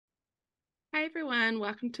Hi everyone,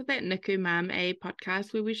 welcome to That NICU Mum, a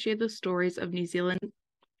podcast where we share the stories of New Zealand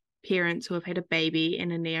parents who have had a baby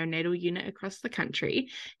in a neonatal unit across the country.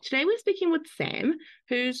 Today we're speaking with Sam,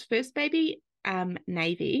 whose first baby,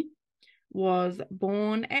 Navy, was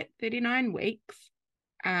born at 39 weeks.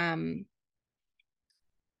 And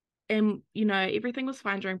everything was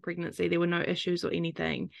fine during pregnancy. There were no issues or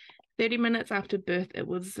anything. 30 minutes after birth, it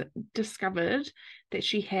was discovered that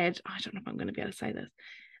she had, I don't know if I'm going to be able to say this,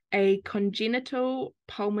 a congenital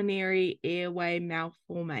pulmonary airway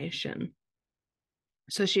malformation.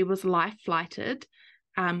 So she was life flighted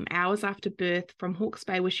hours after birth from Hawke's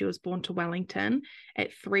Bay, where she was born, to Wellington.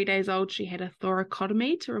 At 3 days old, she had a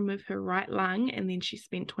thoracotomy to remove her right lung, and then she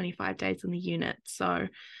spent 25 days in the unit. So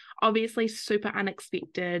obviously super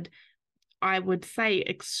unexpected. I would say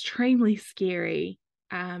extremely scary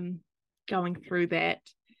going through that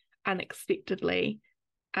unexpectedly.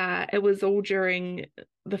 It was all during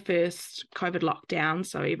the first COVID lockdown,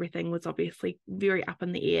 so everything was obviously very up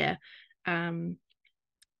in the air.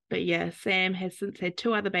 But yeah, Sam has since had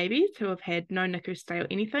two other babies who have had no NICU stay or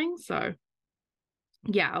anything. So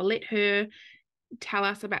yeah, I'll let her tell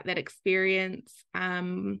us about that experience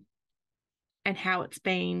and how it's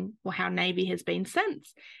been, or how Navy has been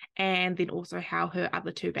since, and then also how her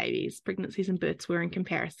other two babies, pregnancies and births, were in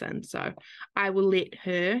comparison. So I will let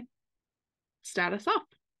her start us off.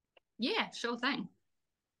 Yeah, sure thing.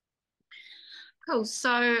 Cool.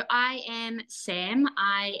 So I am Sam.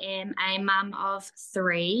 I am a mum of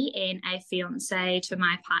three and a fiance to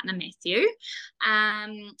my partner Matthew.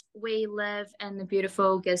 We live in the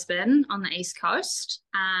beautiful Gisborne on the East Coast.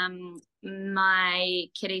 My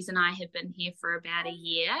kiddies and I have been here for about a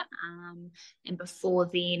year. And before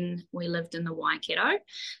then, we lived in the Waikato.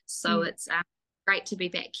 So it's great to be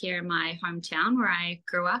back here in my hometown where I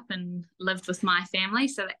grew up and lived with my family.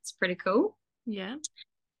 So that's pretty cool. Yeah.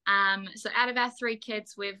 So out of our three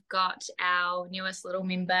kids, we've got our newest little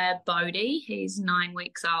member, Bodhi. He's 9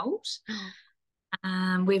 weeks old.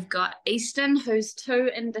 We've got Easton, who's 2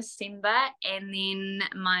 in December, and then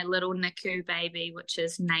my little NICU baby, which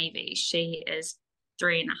is Navy. She is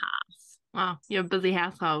 3.5. Wow, you're a busy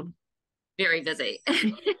household. Very busy.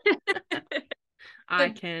 I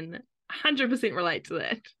can 100% relate to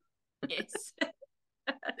that. Yes.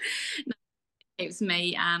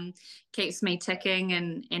 Keeps me ticking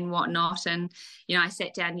and whatnot. And I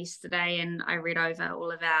sat down yesterday and I read over all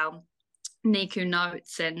of our NICU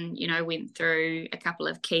notes and went through a couple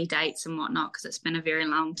of key dates and whatnot, because it's been a very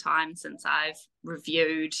long time since I've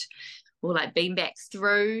reviewed or been back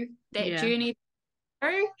through that journey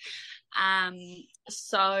through.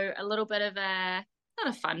 So a little bit of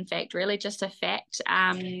not a fun fact, really, just a fact.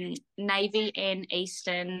 Navy and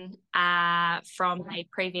Easton are from a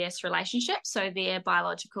previous relationship, so their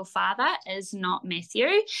biological father is not Matthew,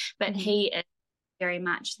 but he is very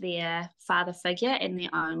much their father figure and their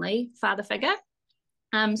only father figure.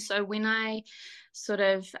 So when I sort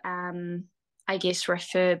of, I guess,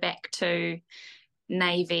 refer back to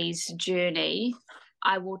Navy's journey,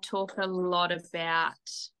 I will talk a lot about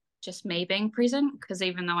just me being present, because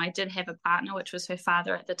even though I did have a partner, which was her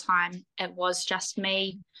father at the time, it was just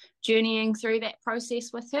me journeying through that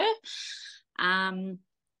process with her.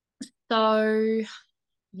 So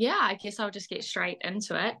yeah, I guess I'll just get straight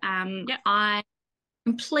into it. I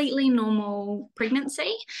completely normal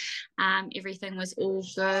pregnancy. Everything was all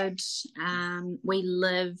good. We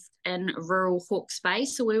lived in rural Hawke's Bay,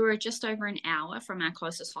 so we were just over an hour from our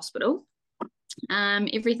closest hospital.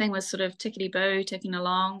 Everything was sort of tickety-boo, ticking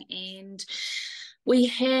along, and we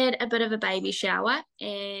had a bit of a baby shower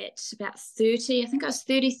at about 30, I think I was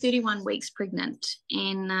 31 weeks pregnant,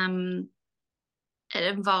 and it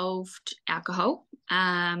involved alcohol,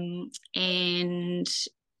 and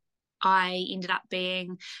I ended up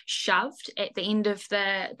being shoved at the end of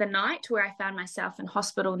the night, where I found myself in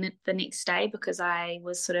hospital the next day because I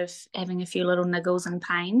was sort of having a few little niggles and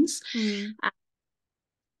pains.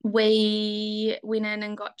 We went in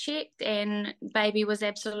and got checked, and baby was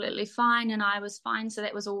absolutely fine and I was fine, so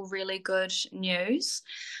that was all really good news.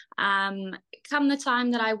 Come the time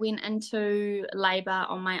that I went into labour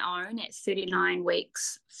on my own at 39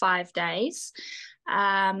 weeks 5 days,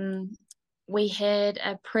 we had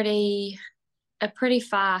a pretty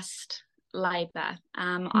fast labour.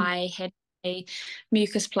 I had a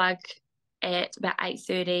mucus plug at about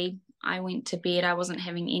 8:30. I went to bed. I wasn't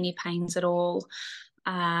having any pains at all.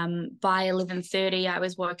 By 11:30, I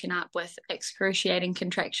was woken up with excruciating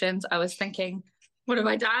contractions. I was thinking, what have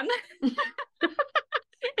I done?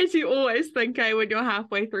 As you always think, when you're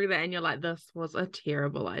halfway through that and you're like, this was a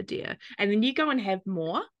terrible idea. And then you go and have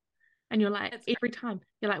more and you're like, every time,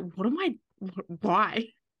 you're like, why?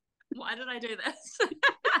 Why did I do this?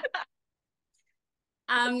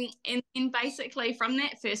 And basically from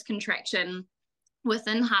that first contraction,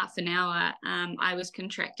 within half an hour, I was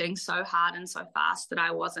contracting so hard and so fast that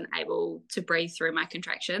I wasn't able to breathe through my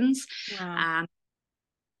contractions. Wow.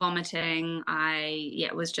 Vomiting.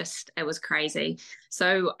 It was crazy.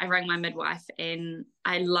 So I rang my midwife, and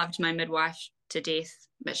I loved my midwife to death,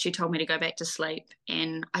 but she told me to go back to sleep.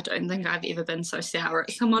 And I don't think I've ever been so sour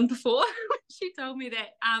at someone before. She told me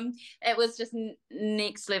that. It was just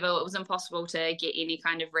next level. It was impossible to get any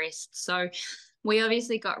kind of rest. So we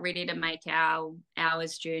obviously got ready to make our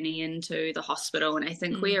hours journey into the hospital, and I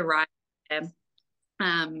think we arrived there,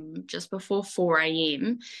 just before 4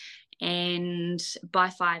 a.m. And by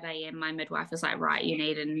 5 a.m., my midwife was like, right, you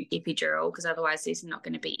need an epidural, because otherwise there's not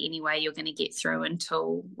going to be any way you're going to get through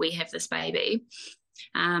until we have this baby.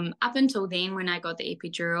 Up until then, when I got the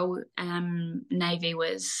epidural, Navy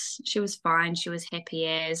she was fine. She was happy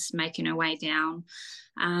as making her way down.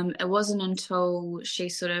 It wasn't until she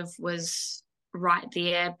sort of was right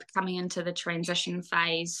there, coming into the transition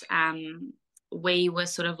phase, we were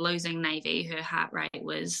sort of losing Navy. Her heart rate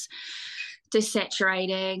was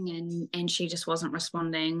desaturating, and she just wasn't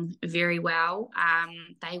responding very well.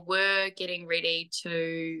 They were getting ready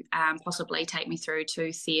to possibly take me through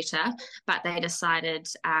to theatre, but they decided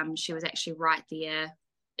she was actually right there.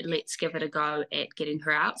 Let's give it a go at getting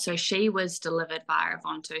her out. So she was delivered via a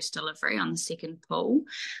ventouse delivery on the second pull.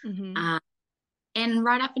 And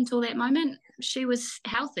right up until that moment, she was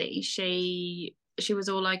healthy. She was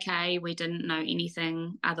all okay. We didn't know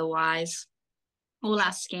anything otherwise. All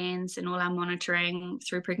our scans and all our monitoring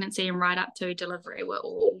through pregnancy and right up to delivery were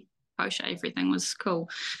all kosher. Everything was cool.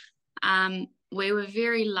 We were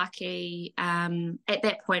very lucky. At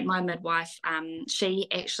that point, my midwife, she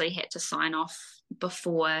actually had to sign off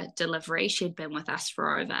before delivery. She'd been with us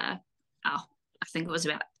for over, I think it was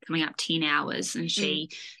about coming up 10 hours, and she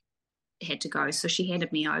had to go. So she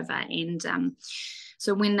handed me over. And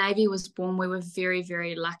so when Navy was born, we were very,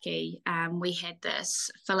 very lucky. We had this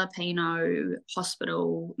Filipino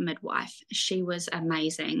hospital midwife. She was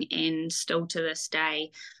amazing. And still to this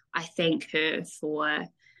day, I thank her for,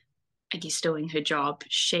 I guess, doing her job.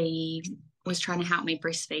 She was trying to help me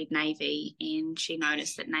breastfeed Navy, and she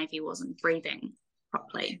noticed that Navy wasn't breathing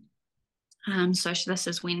properly. So this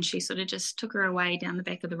is when she sort of just took her away down the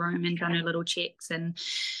back of the room and done her little checks, and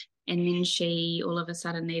then she all of a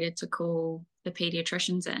sudden needed to call the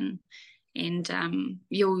pediatricians in. And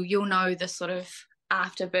you'll know the sort of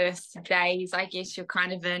after birth days, I guess you're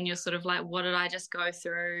kind of in, you're sort of like, what did I just go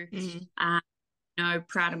through?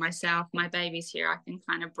 Proud of myself, my baby's here, I can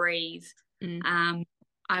kind of breathe.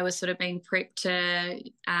 I was sort of being prepped to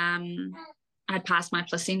I'd passed my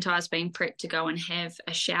placenta. I was being prepped to go and have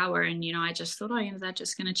a shower, and I just thought, they're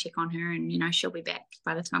just going to check on her, and she'll be back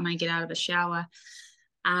by the time I get out of the shower.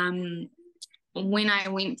 When I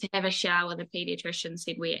went to have a shower, the pediatrician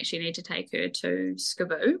said we actually need to take her to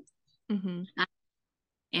SCBU.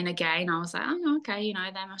 And again, I was like, okay,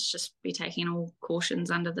 they must just be taking all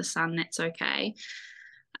cautions under the sun. That's okay.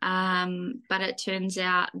 But it turns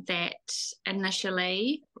out that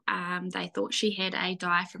initially they thought she had a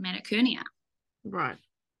diaphragmatic hernia. Right.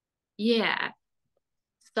 Yeah.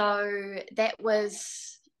 So it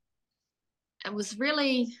was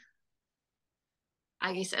really,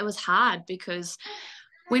 I guess it was hard, because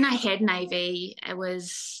when I had Navy, it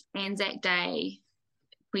was Anzac Day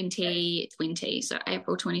 2020, so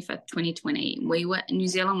April 25th, 2020. New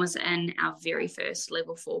Zealand was in our very first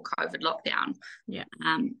level 4 COVID lockdown. Yeah.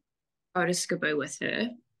 Go to SCBU with her.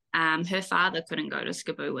 Her father couldn't go to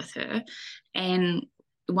SCBU with her. And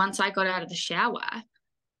once I got out of the shower,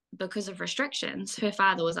 because of restrictions, her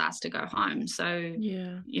father was asked to go home. So,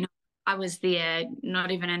 I was there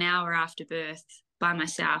not even an hour after birth by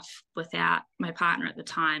myself, without my partner at the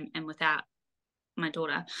time and without my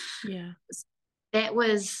daughter. Yeah. That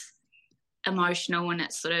was emotional, and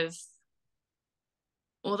it's sort of,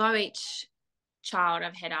 although each child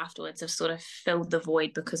I've had afterwards have sort of filled the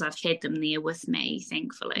void because I've had them there with me,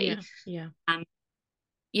 thankfully. Yeah.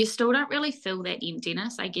 You still don't really feel that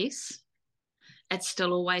emptiness, I guess. It's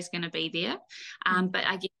still always going to be there. But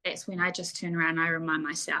I guess that's when I just turn around and I remind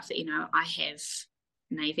myself that, I have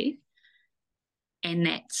Navy, and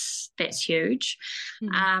that's huge.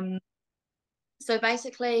 So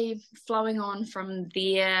basically, flowing on from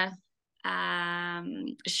there,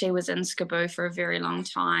 she was in SCBU for a very long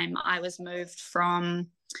time. I was moved from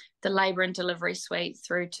the labour and delivery suite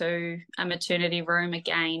through to a maternity room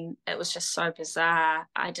again. It was just so bizarre.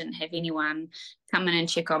 I didn't have anyone come in and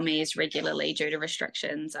check on me as regularly due to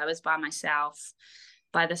restrictions. I was by myself.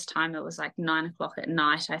 By this time, it was like 9 o'clock at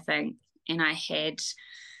night, I think, and I had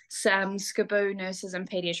some SCBU nurses and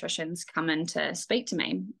pediatricians come in to speak to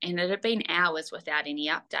me, and it had been hours without any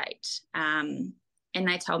update. And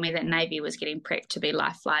they told me that Navy was getting prepped to be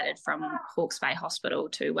life flighted from Hawke's Bay Hospital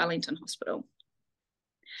to Wellington Hospital.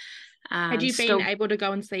 Had you been able to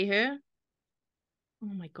go and see her?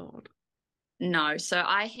 Oh my God. No. So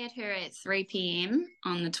I had her at 3 p.m.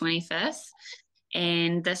 on the 25th,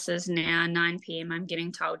 and this is now 9 p.m. I'm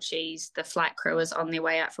getting told the flight crew is on their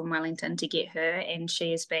way out from Wellington to get her, and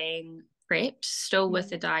she is being prepped, still with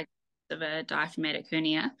the diagnosis of a diaphragmatic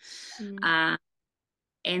hernia. And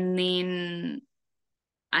then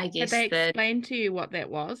I guess Had they explained to you what that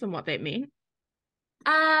was and what that meant?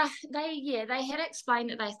 They had explained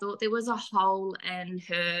that they thought there was a hole in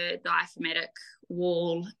her diaphragmatic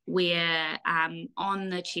wall where on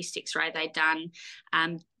the chest x-ray they'd done,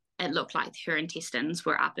 it looked like her intestines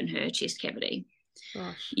were up in her chest cavity.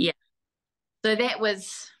 Gosh. Yeah. So that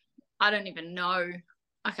was, I don't even know,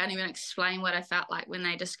 I can't even explain what I felt like when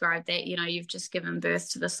they described that. You know, you've just given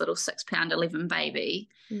birth to this little 6 pound 11 baby,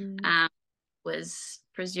 was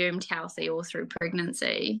presumed healthy all through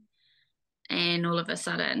pregnancy, and all of a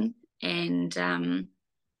sudden, and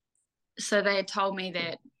so they had told me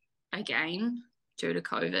that, again, due to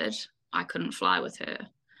COVID, I couldn't fly with her.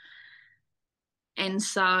 And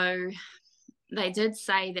so they did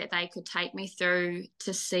say that they could take me through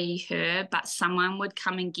to see her, but someone would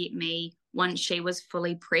come and get me once she was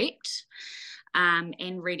fully prepped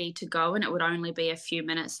and ready to go, and it would only be a few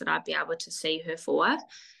minutes that I'd be able to see her for.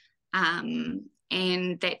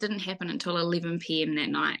 And that didn't happen until 11 p.m. that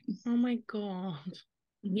night. Oh my God.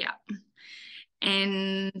 Yeah.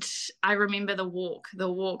 And I remember the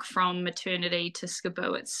walk from maternity to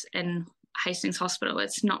SCBU. It's in Hastings Hospital.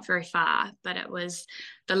 It's not very far, but it was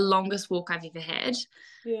the longest walk I've ever had.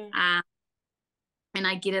 Yeah. And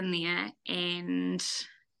I get in there, and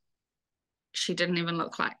she didn't even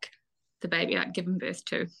look like the baby I'd given birth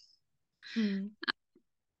to.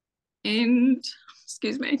 And,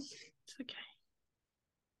 excuse me. It's okay.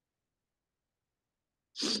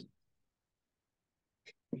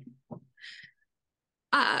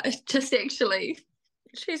 Just actually,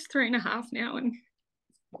 she's 3.5 now, and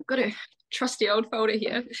I've got a trusty old folder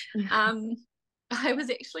here. I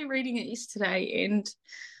was actually reading it yesterday, and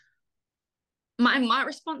my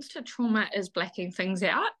response to trauma is blacking things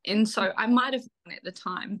out, and so I might have done at the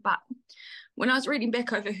time, but when I was reading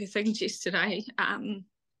back over her things yesterday,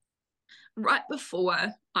 right before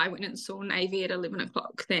I went and saw Navy at 11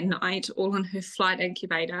 o'clock that night, all in her flight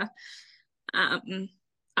incubator,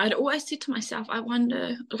 I'd always said to myself, I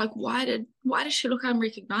wonder, like, why does she look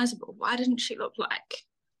unrecognizable? Why didn't she look like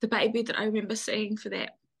the baby that I remember seeing for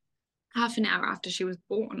that half an hour after she was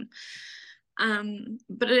born?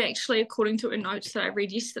 But it actually, according to her notes that I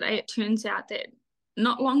read yesterday, it turns out that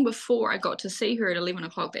not long before I got to see her at 11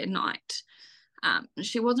 o'clock that night,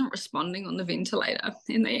 she wasn't responding on the ventilator,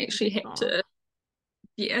 and they actually had to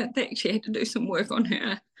do some work on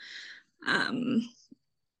her.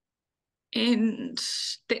 And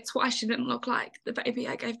that's why she didn't look like the baby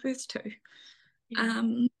I gave birth to.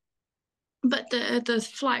 But the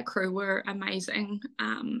flight crew were amazing.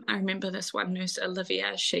 I remember this one nurse,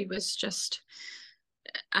 Olivia, she was just,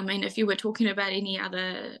 I mean, if you were talking about any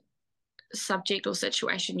other subject or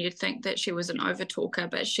situation, you'd think that she was an over-talker,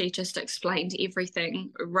 but she just explained everything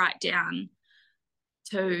right down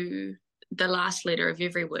to the last letter of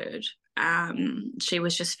every word. She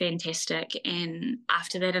was just fantastic. And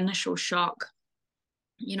after that initial shock,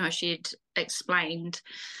 you know, she'd explained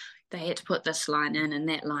they had to put this line in and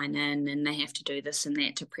that line in, and they have to do this and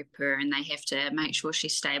that to prep her, and they have to make sure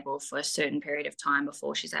she's stable for a certain period of time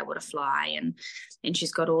before she's able to fly, and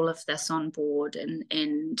she's got all of this on board,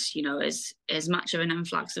 and you know, as much of an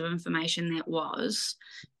influx of information that was,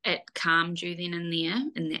 it calmed you then and there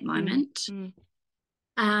in that moment.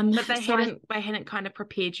 But they hadn't kind of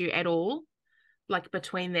prepared you at all, like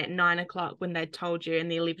between that 9 o'clock when they told you and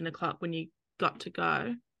the 11 o'clock when you got to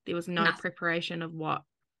go. There was no preparation of what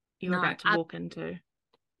you were about to walk into.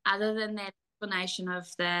 Other than that explanation of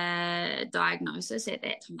the diagnosis at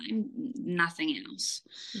that time, nothing else.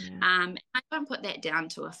 I don't put that down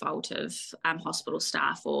to a fault of hospital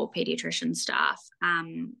staff or paediatrician staff.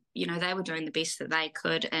 You know, they were doing the best that they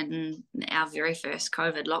could in our very first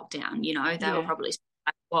COVID lockdown. You know, they were probably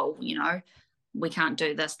like, well, you know, we can't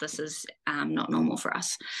do this. This is not normal for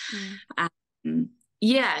us.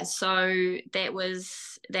 So that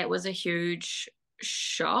was a huge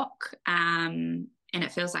shock, and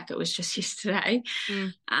it feels like it was just yesterday.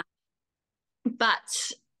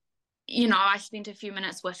 But you know, I spent a few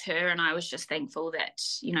minutes with her, and I was just thankful that,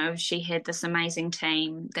 you know, she had this amazing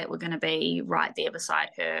team that were going to be right there beside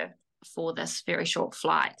her for this very short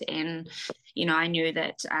flight. And, you know, I knew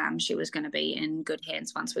that she was going to be in good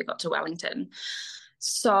hands once we got to Wellington.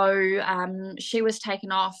 So she was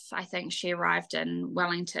taken off. I think she arrived in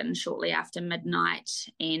Wellington shortly after midnight,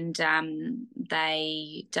 and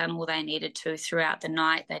they done all they needed to throughout the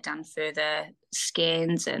night. They done further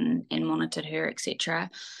scans and monitored her, etc.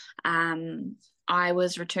 I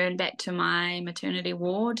was returned back to my maternity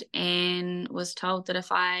ward and was told that if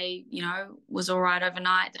I, you know, was all right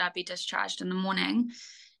overnight, that I'd be discharged in the morning.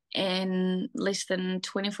 And less than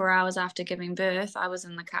 24 hours after giving birth, I was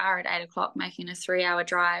in the car at 8 o'clock making a 3-hour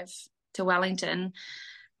drive to Wellington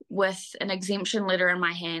with an exemption letter in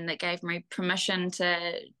my hand that gave me permission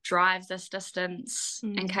to drive this distance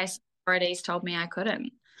in case authorities told me I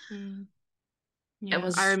couldn't.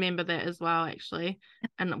 Yeah, I remember that as well, actually.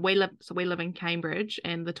 And we live in Cambridge,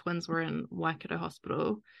 and the twins were in Waikato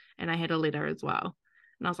Hospital, and I had a letter as well.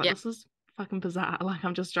 And I was like, this is fucking bizarre. Like,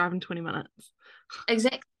 I'm just driving 20 minutes.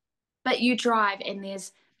 Exactly. But you drive and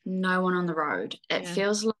there's no one on the road. It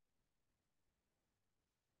feels like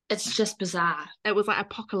it's just bizarre. It was like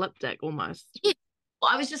apocalyptic almost. Yeah.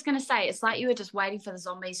 Well, I was just going to say, it's like you were just waiting for the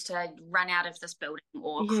zombies to run out of this building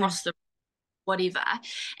or cross the whatever.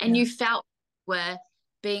 And you felt were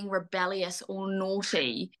being rebellious or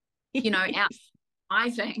naughty, you know, out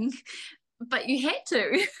driving, but you had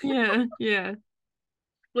to. Yeah.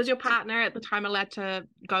 Was your partner at the time allowed to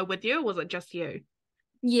go with you, or was it just you?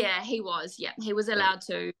 Yeah, he was. Yeah, he was allowed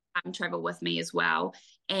to travel with me as well.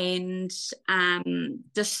 And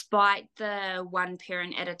despite the one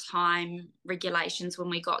parent at a time regulations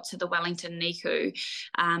when we got to the Wellington NICU,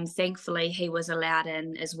 thankfully he was allowed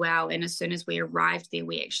in as well. And as soon as we arrived there,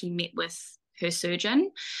 we actually met with her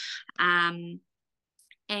surgeon. And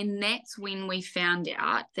that's when we found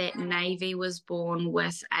out that Navy was born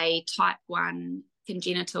with a type 1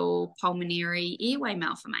 congenital pulmonary airway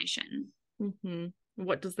malformation.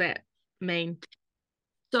 What does that mean?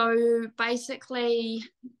 So basically,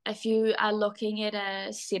 if you are looking at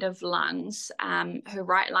a set of lungs, her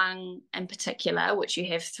right lung in particular, which you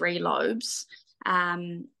have 3 lobes,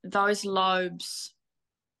 those lobes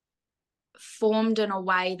formed in a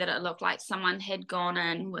way that it looked like someone had gone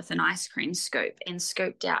in with an ice cream scoop and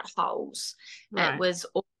scooped out holes. It was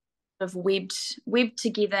all sort of webbed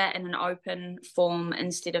together in an open form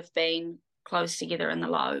instead of being closed together in the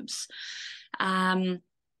lobes.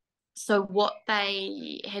 So what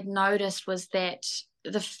they had noticed was that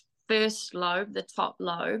the first lobe, the top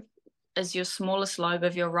lobe, is your smallest lobe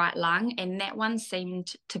of your right lung, and that one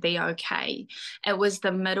seemed to be okay. It was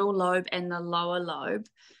the middle lobe and the lower lobe,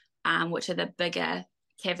 which are the bigger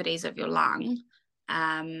cavities of your lung.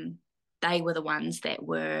 They were the ones that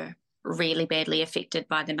were really badly affected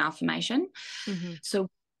by the malformation. So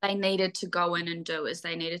they needed to go in and do is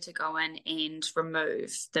they needed to go in and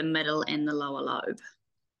remove the middle and the lower lobe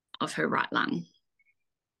of her right lung.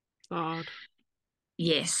 God.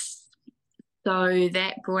 Yes. So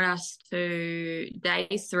that brought us to day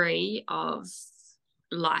 3 of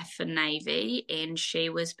life in Navy, and she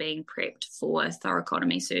was being prepped for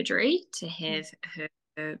thoracotomy surgery to have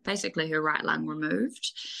basically her right lung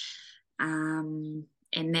removed. And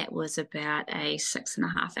that was about a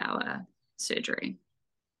 6.5 hour surgery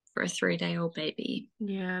for a 3-day-old baby.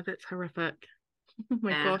 Yeah, that's horrific. Oh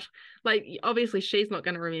my gosh. Like, obviously she's not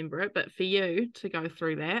going to remember it, but for you to go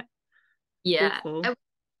through that. Yeah. Awful.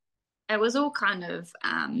 It was all kind of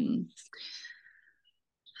a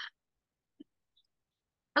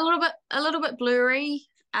little bit blurry.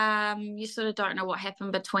 You sort of don't know what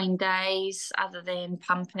happened between days other than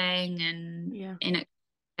pumping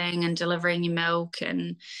and delivering your milk,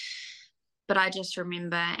 but I just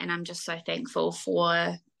remember, and I'm just so thankful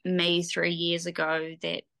for me 3 years ago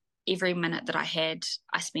that every minute that I had,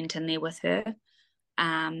 I spent in there with her.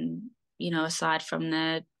 You know, aside from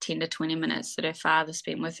the 10 to 20 minutes that her father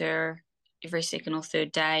spent with her every second or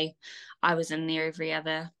third day, I was in there every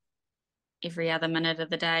other minute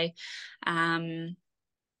of the day. And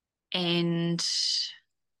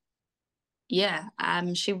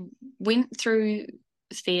she went through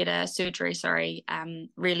surgery,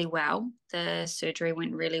 really well. The surgery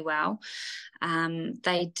went really well.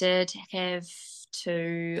 They did have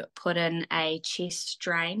to put in a chest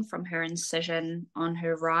drain from her incision on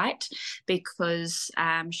her right because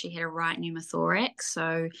she had a right pneumothorax,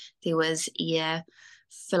 so there was air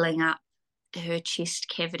filling up her chest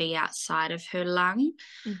cavity outside of her lung.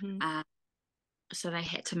 So they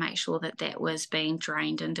had to make sure that was being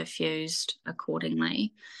drained and diffused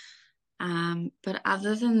accordingly. But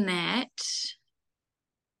other than that,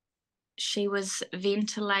 she was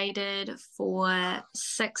ventilated for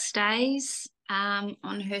 6 days. On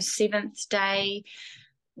her 7th day,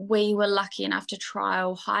 we were lucky enough to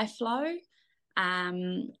trial high flow,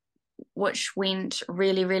 which went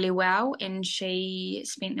really, really well. And she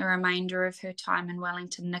spent the remainder of her time in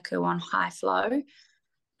Wellington NICU on high flow.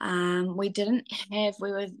 We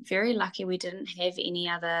were very lucky we didn't have any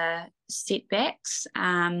other setbacks.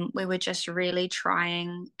 We were just really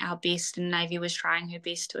trying our best, and Navy was trying her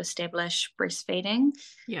best to establish breastfeeding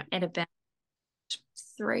at about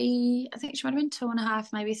I think she might have been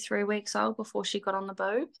 2.5, maybe 3 weeks old before she got on the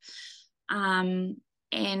boob.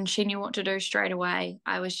 And she knew what to do straight away.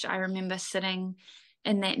 I remember sitting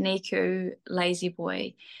in that NICU lazy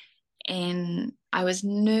boy, and I was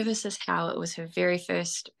nervous as hell. It was her very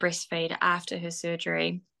first breastfeed after her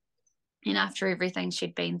surgery and after everything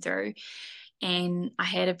she'd been through. And I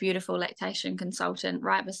had a beautiful lactation consultant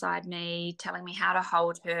right beside me telling me how to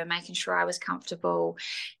hold her, making sure I was comfortable.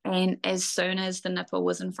 And as soon as the nipple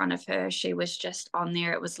was in front of her, she was just on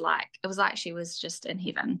there. It was like she was just in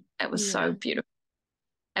heaven. It was so beautiful.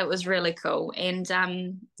 It was really cool. And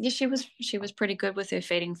she was pretty good with her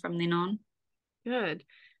feeding from then on. Good.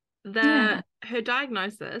 Her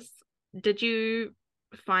diagnosis, did you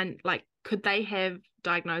find, like, could they have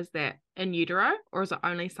diagnosed that in utero, or is it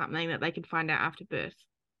only something that they could find out after birth?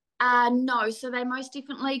 No, so they most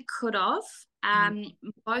definitely could have.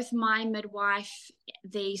 Both my midwife,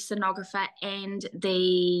 the sonographer, and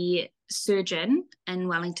the surgeon in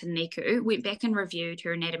Wellington NICU went back and reviewed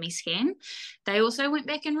her anatomy scan. They also went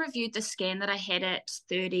back and reviewed the scan that I had at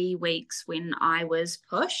 30 weeks when I was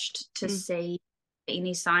pushed to see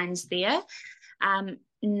any signs there.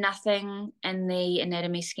 Nothing in the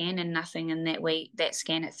anatomy scan and nothing in that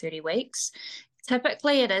scan at 30 weeks.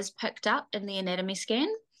 Typically, it is picked up in the anatomy scan.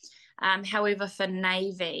 However, for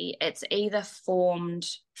Navy, it's either formed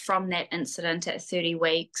from that incident at 30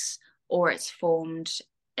 weeks or it's formed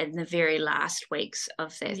in the very last weeks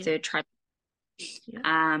of their third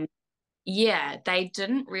trimester. They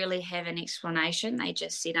didn't really have an explanation. They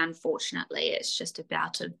just said, unfortunately, it's just a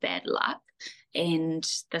bout of bad luck. And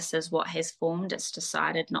this is what has formed. It's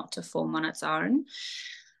decided not to form on its own.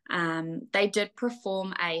 They did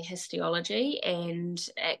perform a histology, and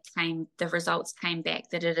the results came back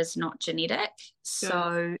that it is not genetic.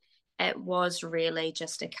 So it was really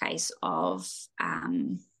just a case of,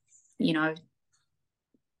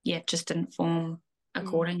 just didn't form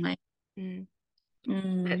accordingly.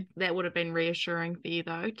 That would have been reassuring for you,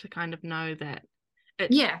 though, to kind of know that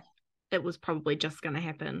it was probably just going to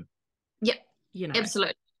happen. Yep.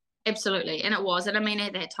 Absolutely. And it was. And I mean,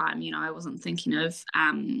 at that time, I wasn't thinking of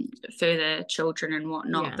further children and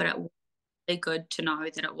whatnot, but it was really good to know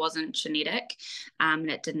that it wasn't genetic, and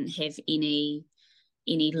it didn't have any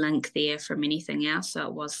link there from anything else. So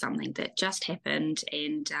it was something that just happened,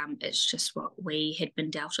 and it's just what we had been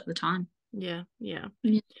dealt at the time. Yeah.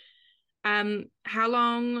 How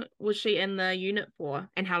long was she in the unit for,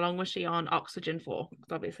 and how long was she on oxygen for?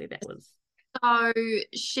 Because obviously that was... So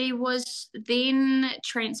she was then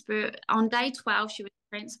transferred on day 12. She was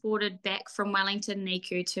transported back from Wellington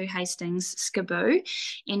NICU to Hastings Skiboo,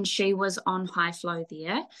 and she was on high flow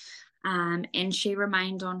there. And she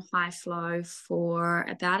remained on high flow for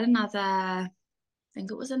about another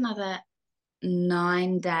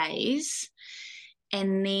 9 days.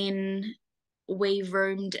 And then we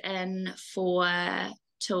roomed in for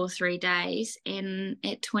 2 or 3 days, and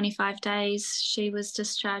at 25 days she was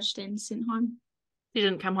discharged and sent home. You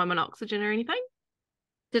didn't come home on oxygen or anything?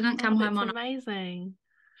 Didn't come home on... amazing.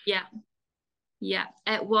 Yeah,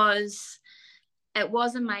 it was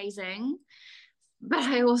amazing, but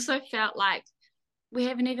I also felt like we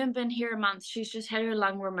haven't even been here a month. She's just had her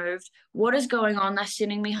lung removed. What is going on? They're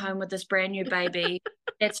sending me home with this brand new baby.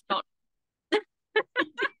 It's not...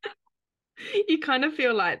 You kind of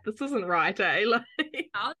feel like this isn't right, eh? I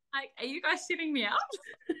was like, are you guys setting me up?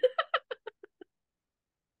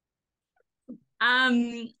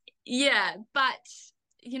 But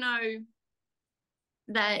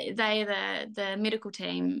the medical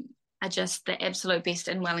team are just the absolute best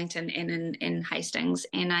in Wellington and in Hastings.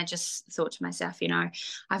 And I just thought to myself,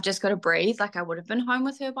 I've just got to breathe. Like, I would have been home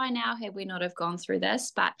with her by now had we not have gone through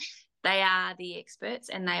this, but they are the experts,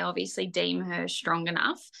 and they obviously deem her strong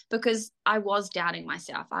enough, because I was doubting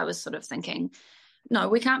myself. I was sort of thinking, no,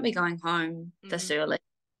 we can't be going home this early.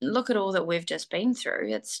 Look at all that we've just been through.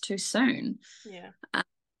 It's too soon. Yeah.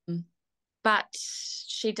 But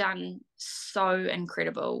she done so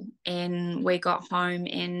incredible, and we got home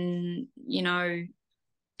and,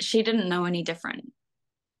 she didn't know any different.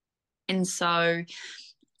 And so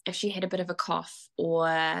if she had a bit of a cough, or,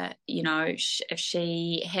 if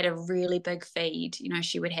she had a really big feed,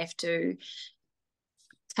 she would have to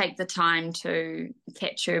take the time to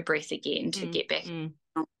catch her breath again to get back.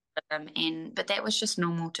 but that was just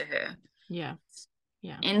normal to her. Yeah.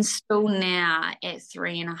 Yeah. And still now at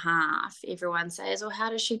 3.5, everyone says, well, how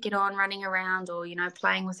does she get on running around or,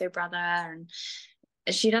 playing with her brother? And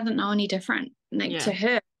she doesn't know any different. Like, Yeah. to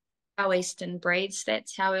her, how Easton breathes,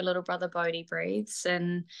 that's how her little brother Bodhi breathes.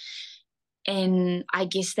 And I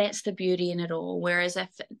guess that's the beauty in it all. Whereas if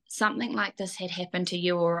something like this had happened to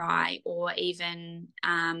you or I, or even,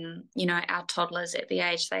 our toddlers at the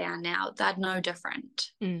age they are now, they'd know different.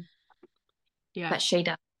 Mm. Yeah. But she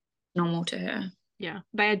does, normal to her. Yeah.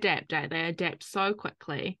 They adapt, They adapt so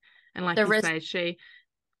quickly. And like you say,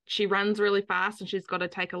 she runs really fast and she's got to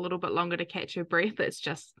take a little bit longer to catch her breath. It's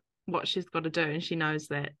just what she's got to do, and she knows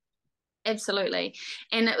that. Absolutely.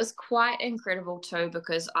 And it was quite incredible too,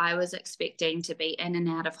 because I was expecting to be in and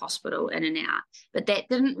out of hospital, in and out. But that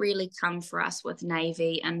didn't really come for us with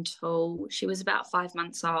Navy until she was about 5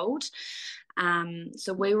 months old.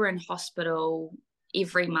 So we were in hospital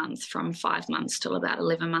every month from 5 months till about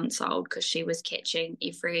 11 months old, because she was catching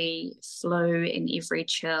every flu and every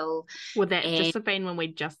chill. Would that just have been when we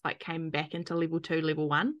just came back into level 2, level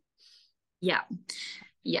 1? Yeah.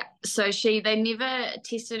 Yeah, so they never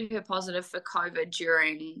tested her positive for COVID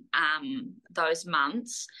during those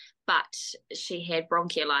months, but she had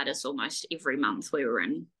bronchiolitis almost every month we were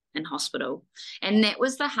in hospital. And that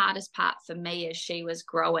was the hardest part for me as she was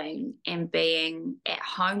growing and being at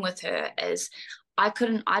home with her, is I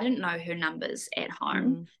didn't know her numbers at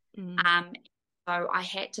home. So I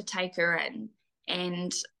had to take her in,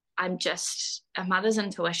 and a mother's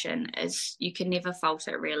intuition is, you can never fault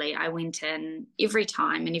it, really. I went in every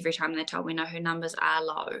time, and every time they told me, no, her numbers are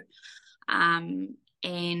low. And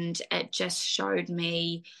it just showed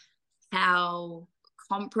me how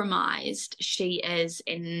compromised she is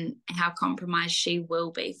and how compromised she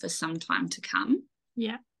will be for some time to come.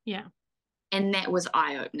 Yeah, yeah. And that was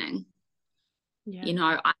eye-opening.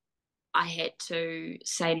 Yeah. I had to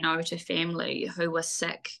say no to family who were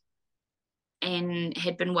sick and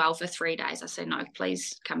had been well for 3 days. I said, no,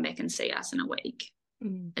 please come back and see us in a week.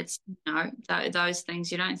 It's, those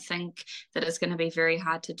things, you don't think that it's going to be very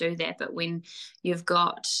hard to do that. But when you've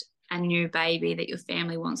got a new baby that your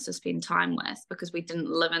family wants to spend time with, because we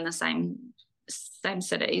didn't live in the same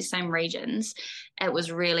cities, same regions, it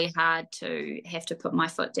was really hard to have to put my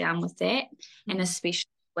foot down with that. And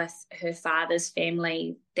especially with her father's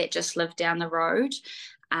family that just lived down the road.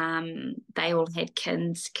 They all had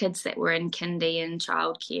kids that were in kindy and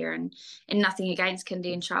childcare, and nothing against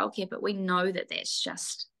kindy and childcare, but we know that that's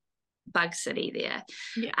just bug city there.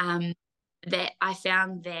 Yeah. That I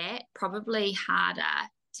found that probably harder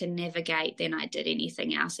to navigate than I did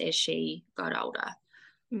anything else as she got older.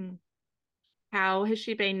 How has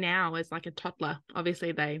she been now as a toddler?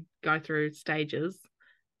 Obviously they go through stages.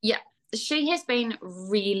 Yeah, she has been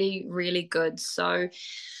really, really good. So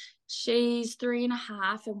she's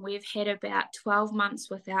 3.5, and we've had about 12 months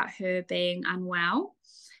without her being unwell,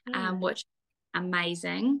 which is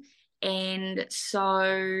amazing. And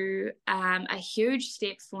so a huge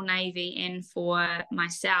step for Navy and for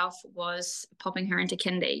myself was popping her into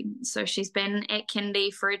kindy. So she's been at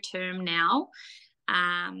kindy for a term now.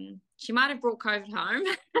 She might have brought COVID home.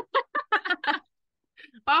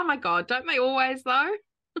 Oh my God, don't they always though?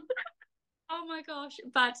 Oh my gosh.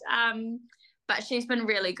 But she's been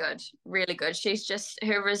really good, really good. She's just,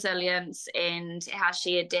 her resilience and how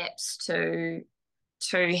she adapts to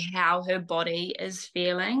how her body is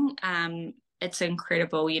feeling. It's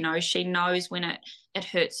incredible. She knows when it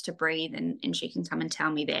hurts to breathe, and she can come and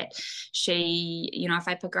tell me that. She, if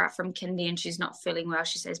I pick her up from kindy and she's not feeling well,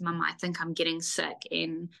 she says, Mum, I think I'm getting sick.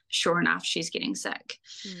 And sure enough, she's getting sick.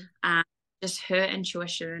 Just her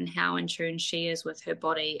intuition and how in tune she is with her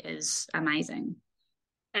body is amazing.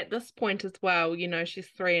 At this point as well, she's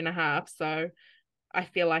 3.5, so I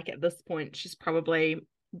feel like at this point she's probably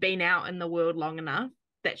been out in the world long enough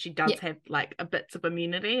that she does have a bits of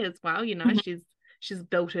immunity as well. She's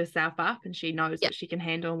built herself up, and she knows what she can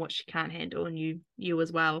handle and what she can't handle, and you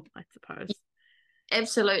as well, I suppose.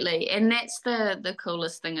 Absolutely. And that's the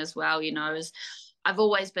coolest thing as well, is I've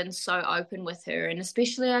always been so open with her, and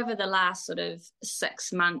especially over the last sort of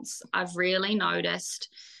 6 months, I've really noticed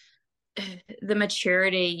the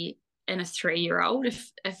maturity in a 3-year-old,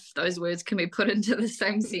 if those words can be put into the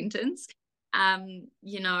same sentence.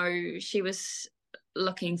 She was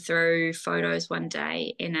looking through photos one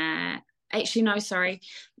day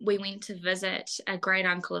we went to visit a great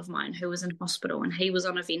uncle of mine who was in hospital, and he was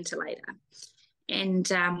on a ventilator.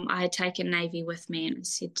 And I had taken Navy with me, and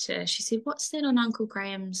she said, "What's that on Uncle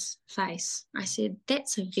Graham's face?" I said,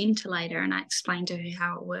 "That's a ventilator." And I explained to her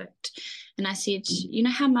how it worked. And I said, "You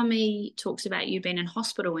know how Mummy talks about you being in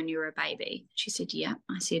hospital when you were a baby?" She said, "Yeah."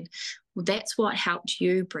 I said, "Well, that's what helped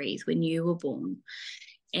you breathe when you were born."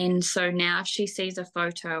 And so now if she sees a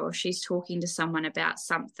photo or she's talking to someone about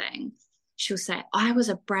something, she'll say, "I was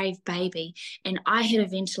a brave baby and I had a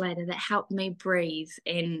ventilator that helped me breathe."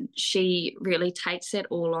 And she really takes it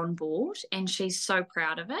all on board and she's so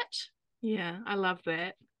proud of it. Yeah, I love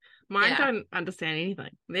that. Mine Yeah. don't understand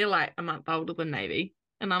anything. They're like a month older than Navy.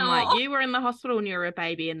 And I'm like, Oh, you were in the hospital when you were a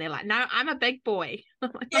baby. And they're like, no, I'm a big boy.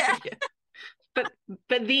 I'm like, oh, yeah. yeah. But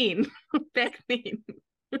then, back then.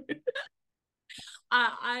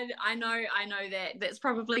 I know that that's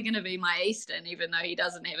probably going to be my Easton, even though he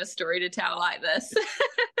doesn't have a story to tell like this.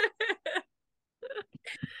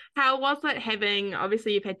 How was it having,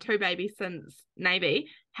 obviously, you've had two babies since Navy.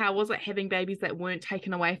 How was it having babies that weren't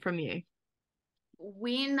taken away from you?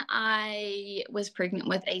 When I was pregnant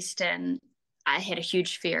with Easton, I had a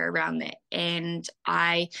huge fear around that, and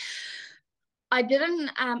I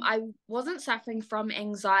didn't I wasn't suffering from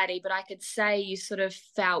anxiety, but I could say you sort of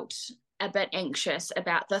felt a bit anxious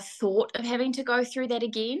about the thought of having to go through that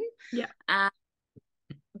again. Yeah.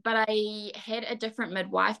 But I had a different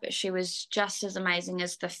midwife, but she was just as amazing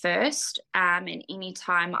as the first. And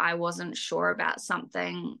anytime I wasn't sure about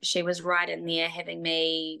something, she was right in there having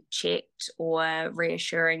me checked or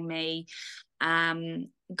reassuring me.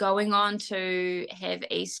 Going on to have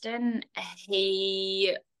Easton,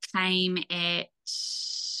 he came at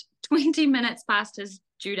 20 minutes past his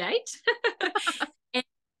due date. and,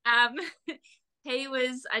 um,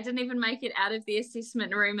 I didn't even make it out of the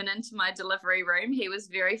assessment room and into my delivery room. He was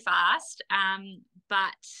very fast.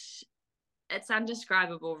 But it's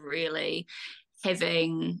undescribable, really,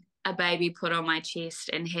 having a baby put on my chest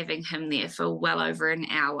and having him there for well over an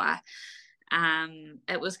hour.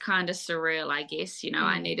 It was kind of surreal, I guess.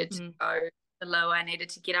 I needed to go below. I needed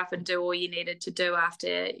to get up and do all you needed to do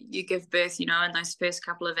after you give birth, in those first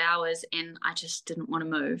couple of hours, and I just didn't want to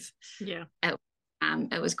move. Yeah.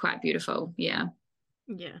 It was quite beautiful. Yeah.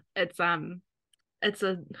 Yeah. I don't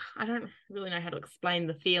really know how to explain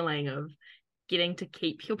the feeling of getting to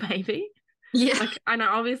keep your baby. Yeah. Like, I know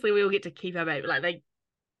obviously we all get to keep our baby. Like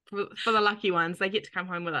for the lucky ones, they get to come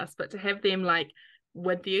home with us, but to have them like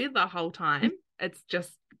with you the whole time, it's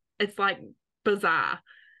like bizarre.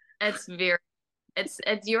 You're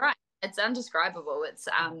right. It's undescribable.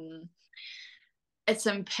 It's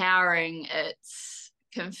empowering. It's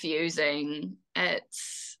confusing.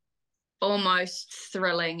 It's almost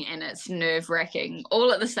thrilling, and it's nerve-wracking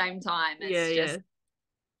all at the same time. It's just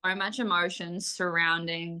so much emotion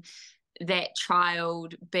surrounding that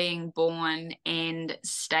child being born and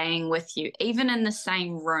staying with you, even in the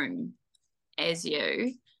same room as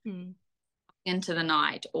you, into the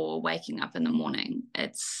night or waking up in the morning.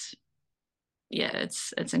 It's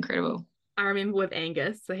incredible. I remember with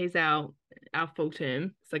Angus, so he's our full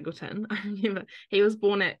term singleton. I remember he was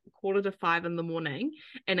born at 4:45 in the morning,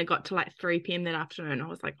 and it got to like 3 p.m. that afternoon. I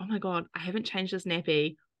was like, oh my God, I haven't changed his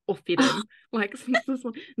nappy or fed him. Like, since this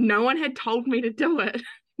one, no one had told me to do it.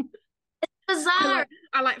 Bizarre.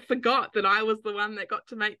 I forgot that I was the one that got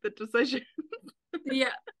to make the decision.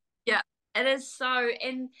 Yeah. It is so,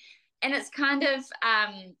 and it's kind of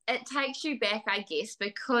it takes you back, I guess,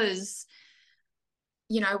 because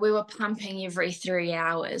we were pumping every 3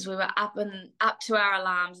 hours. We were up to our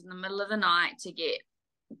alarms in the middle of the night to get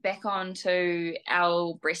back onto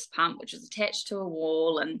our breast pump, which is attached to a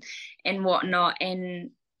wall and whatnot.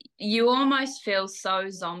 And you almost feel so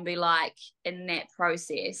zombie-like in that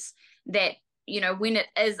process that, when it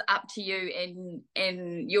is up to you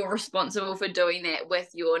and you're responsible for doing that with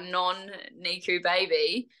your non-NICU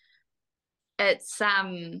baby, it's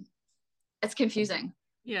confusing.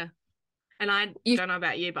 Yeah. And I don't know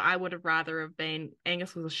about you, but I would have rather have been,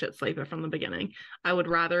 Angus was a shit sleeper from the beginning. I would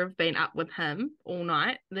rather have been up with him all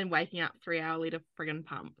night than waking up 3 hour later friggin'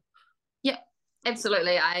 pump. Yeah,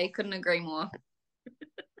 absolutely. I couldn't agree more.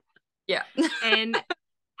 Yeah. And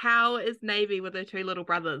how is Navy with her two little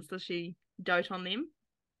brothers? Does she dote on them?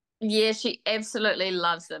 Yeah, she absolutely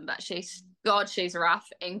loves them, but she's rough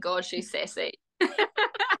and God, she's sassy.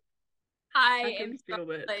 I can feel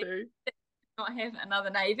that too. Not have another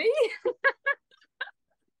Navy.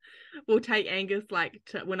 We'll take Angus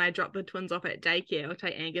when I drop the twins off at daycare, I'll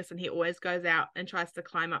take Angus and he always goes out and tries to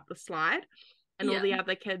climb up the slide. And all the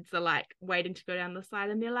other kids are like waiting to go down the slide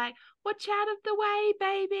and they're like, watch out of the way,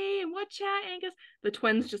 baby, and watch out, Angus. The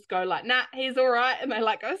twins just go like, nah, he's all right. And they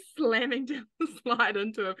like go slamming down the slide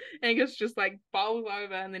into him. Angus just like bowls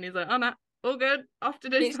over and then he's like, oh no, all good, off to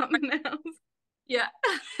do Yes. something else. Yeah.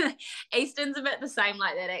 Easton's a bit the same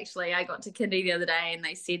like that, actually. I got to kindy the other day and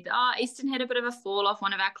they said, oh, Easton had a bit of a fall off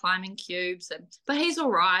one of our climbing cubes, but he's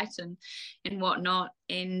all right and whatnot.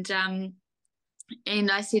 And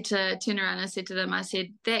I said to turn around and I said to them, I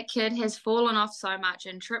said, that kid has fallen off so much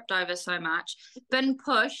and tripped over so much, been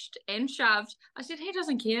pushed and shoved. I said, he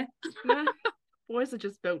doesn't care. Nah, boys are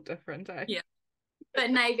just built different, eh? Yeah. But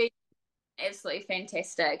Navy, absolutely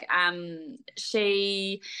fantastic.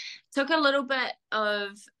 She took a little bit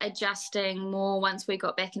of adjusting more once we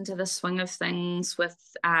got back into the swing of things with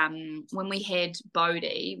when we had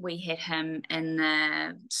Bodhi, we had him in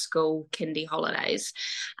the school kindy holidays.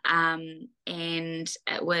 And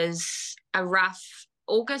it was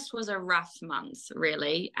August was a rough month,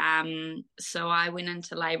 really. So I went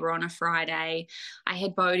into labour on a Friday. I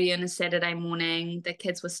had Bodhi on a Saturday morning. The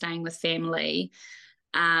kids were staying with family.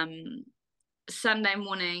 Sunday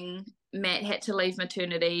morning, Matt had to leave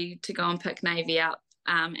maternity to go and pick Navy up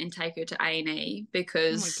and take her to A&E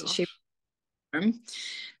because she was home.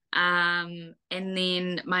 And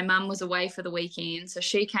then my mum was away for the weekend, so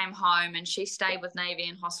she came home and she stayed with Navy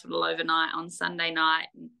in hospital overnight on Sunday night,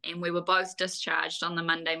 and we were both discharged on the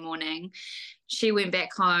Monday morning. She went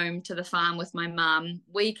back home to the farm with my mum.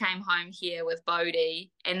 We came home here with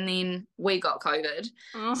Bodhi, and then we got COVID.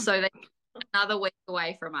 So they another week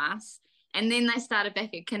away from us. And then they started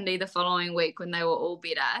back at kindy the following week when they were all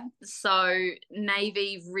better. So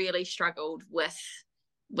Navy really struggled with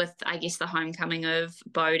I guess the homecoming of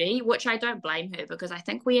Bodhi, which I don't blame her because I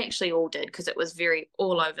think we actually all did because it was very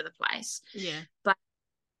all over the place. Yeah. But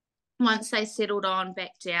once they settled on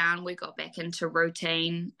back down, we got back into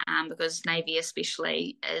routine because Navy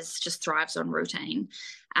especially just thrives on routine.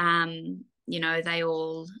 They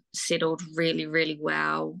all settled really, really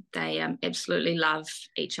well. They absolutely love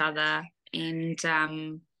each other. And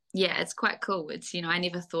it's quite cool. It's, I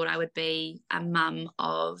never thought I would be a mum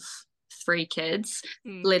of 3 kids,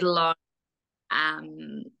 let alone,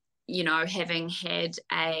 having had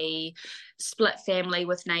a split family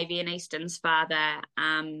with Navy and Easton's father.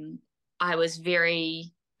 I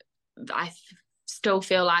still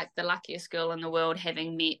feel like the luckiest girl in the world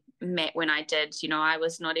having met Matt when I did. I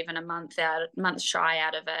was not even a month shy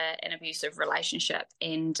out of an abusive relationship,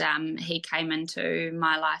 and he came into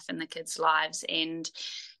my life and the kids' lives, and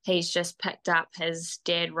he's just picked up his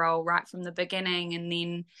dad role right from the beginning. And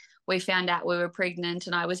then we found out we were pregnant,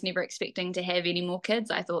 and I was never expecting to have any more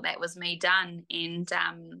kids. I thought that was me done, and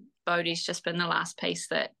Bodhi's just been the last piece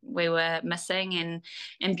that we were missing,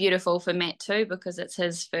 and beautiful for Matt too because it's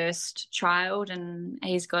his first child and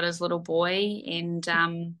he's got his little boy, and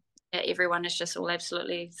everyone is just all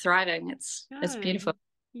absolutely thriving. It's beautiful.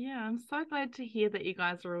 Yeah, I'm so glad to hear that you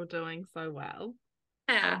guys are all doing so well.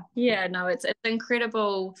 Yeah, no, it's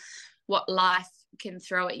incredible what life can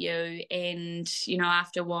throw at you, and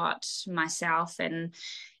after what myself and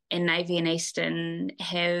Navy and Easton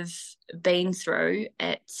have been through,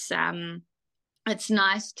 it's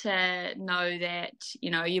nice to know that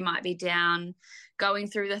you might be down going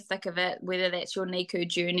through the thick of it, whether that's your NICU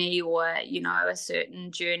journey or a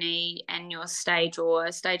certain journey in your stage or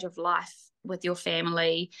a stage of life with your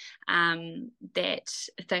family, that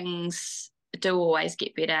things do always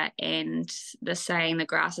get better, and the saying the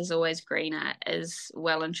grass is always greener is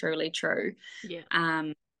well and truly true.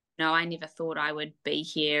 I never thought I would be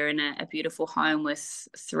here in a beautiful home with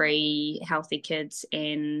 3 healthy kids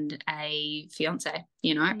and a fiance.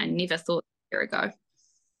 I never thought a year ago.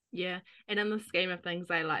 Yeah, and in the scheme of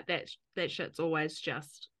things, I like that shit's always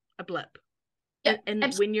just a blip.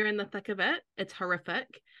 And when you're in the thick of it, it's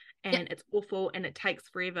horrific and it's awful and it takes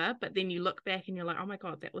forever. But then you look back and you're like, oh my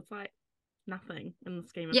God, that was like nothing in the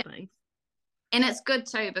scheme of things. And it's good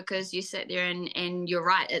too because you sit there and you're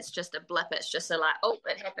right, it's just a blip. It's just oh,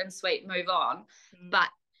 it happened, sweet, move on. But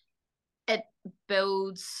it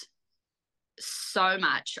builds so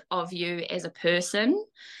much of you as a person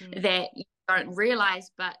that you don't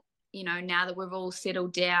realize. But, now that we've all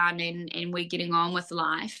settled down and we're getting on with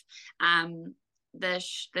life, the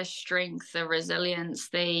strength, the resilience,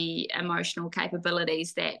 the emotional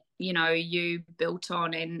capabilities that, you built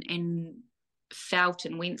on and felt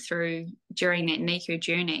and went through during that NICU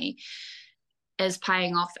journey is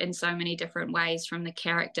paying off in so many different ways, from the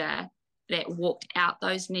character that walked out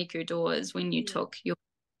those NICU doors when you took your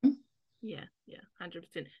 100%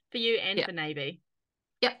 for you and for Navy.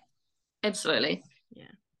 Absolutely.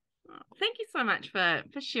 Thank you so much for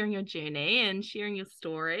sharing your journey and sharing your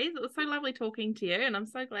stories. It was so lovely talking to you, and I'm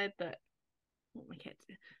so glad that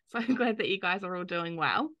you guys are all doing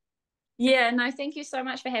well. Yeah, no, thank you so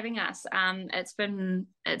much for having us. It's been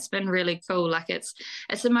really cool. Like it's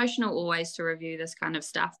emotional always to review this kind of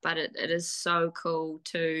stuff, but it is so cool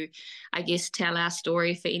to, I guess, tell our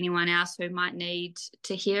story for anyone else who might need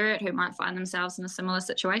to hear it, who might find themselves in a similar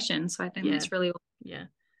situation. So I think Yeah, that's really yeah.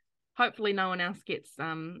 Hopefully no one else gets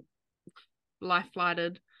life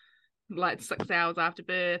flighted like 6 hours after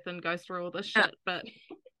birth and goes through all this shit. But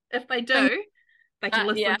if they do, they can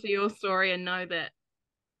listen yeah, to your story and know that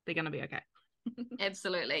they're gonna be okay.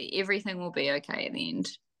 absolutely. Everything will be okay in the end.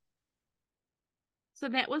 So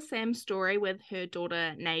that was Sam's story with her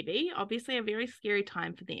daughter Navy. Obviously a very scary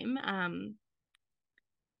time for them.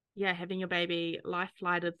 Yeah, having your baby life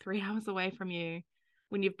flighted 3 hours away from you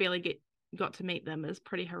when you've barely got to meet them is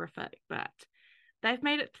pretty horrific. But they've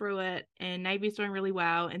made it through it, and Navy's doing really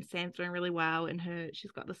well, and Sam's doing really well, and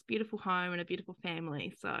she's got this beautiful home and a beautiful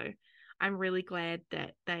family. So I'm really glad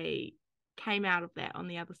that they came out of that on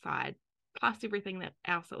the other side, plus everything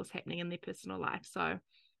else that was happening in their personal life. So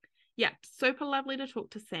yeah, super lovely to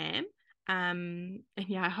talk to Sam. And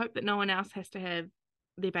yeah, I hope that no one else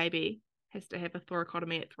their baby has to have a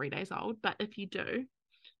thoracotomy at 3 days old. But if you do,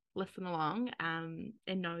 listen along, and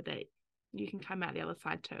know that you can come out the other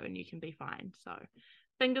side too and you can be fine. So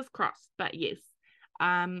fingers crossed. But yes,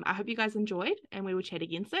 I hope you guys enjoyed, and we will chat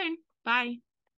again soon. Bye.